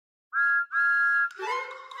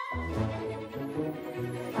Oh,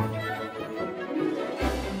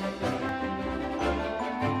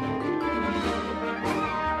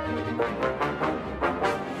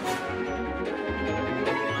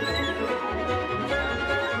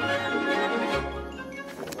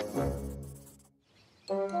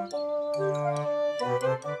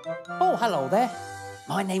 hello there.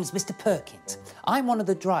 My name's Mr. Perkins. I'm one of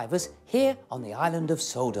the drivers here on the island of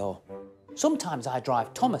Sodor. Sometimes I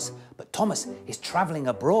drive Thomas, but Thomas is travelling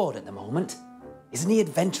abroad at the moment. Isn't he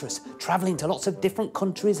adventurous, travelling to lots of different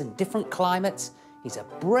countries and different climates? He's a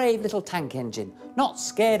brave little tank engine, not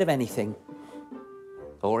scared of anything.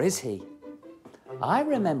 Or is he? I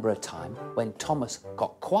remember a time when Thomas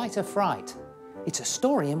got quite a fright. It's a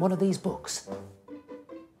story in one of these books.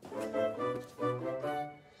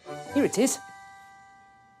 Here it is.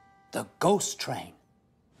 The Ghost Train.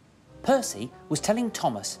 Percy was telling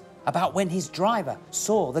Thomas about when his driver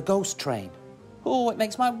saw the ghost train. Oh, it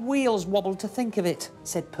makes my wheels wobble to think of it,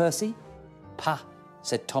 said Percy. Pa,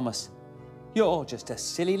 said Thomas. You're just a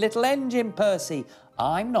silly little engine, Percy.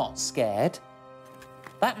 I'm not scared.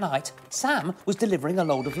 That night, Sam was delivering a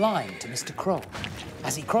load of lime to Mr. Crow.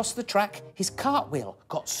 As he crossed the track, his cartwheel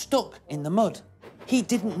got stuck in the mud. He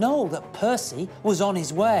didn't know that Percy was on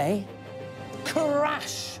his way.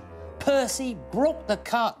 Crash! Percy broke the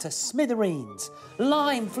cart to smithereens.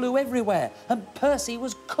 Lime flew everywhere and Percy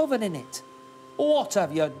was covered in it. What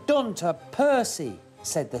have you done to Percy?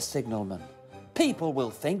 Said the signalman. People will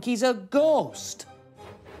think he's a ghost.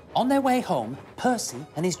 On their way home, Percy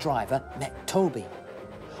and his driver met Toby.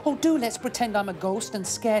 Oh, do let's pretend I'm a ghost and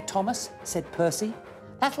scare Thomas, said Percy.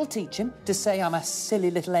 That'll teach him to say I'm a silly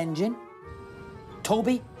little engine.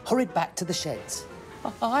 Toby hurried back to the sheds.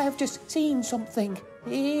 I have just seen something.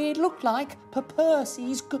 It looked like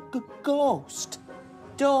Percy's ghost.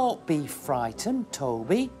 Don't be frightened,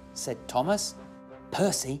 Toby, said Thomas.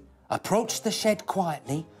 Percy approached the shed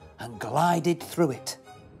quietly and glided through it.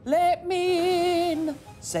 Let me in,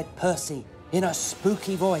 said Percy in a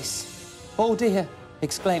spooky voice. Oh dear,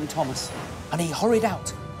 exclaimed Thomas, and he hurried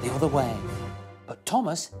out the other way. But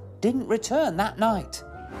Thomas didn't return that night.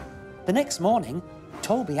 The next morning,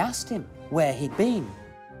 Toby asked him where he'd been.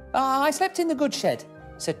 I slept in the goods shed,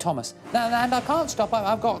 said Thomas, and I can't stop.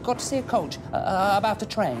 I've got to see a coach about a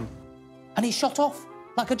train. And he shot off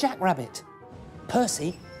like a jackrabbit.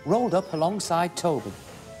 Percy rolled up alongside Toby.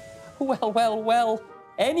 Well,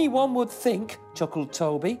 anyone would think, chuckled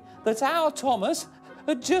Toby, that our Thomas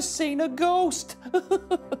had just seen a ghost.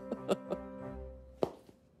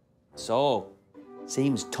 So,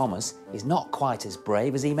 seems Thomas is not quite as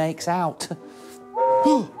brave as he makes out.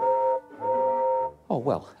 Oh,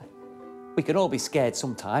 well, we can all be scared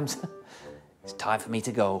sometimes. It's time for me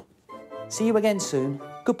to go. See you again soon.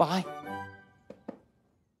 Goodbye.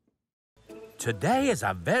 Today is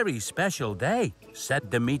a very special day, said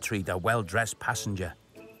Dimitri, the well-dressed passenger.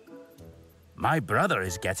 My brother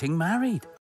is getting married.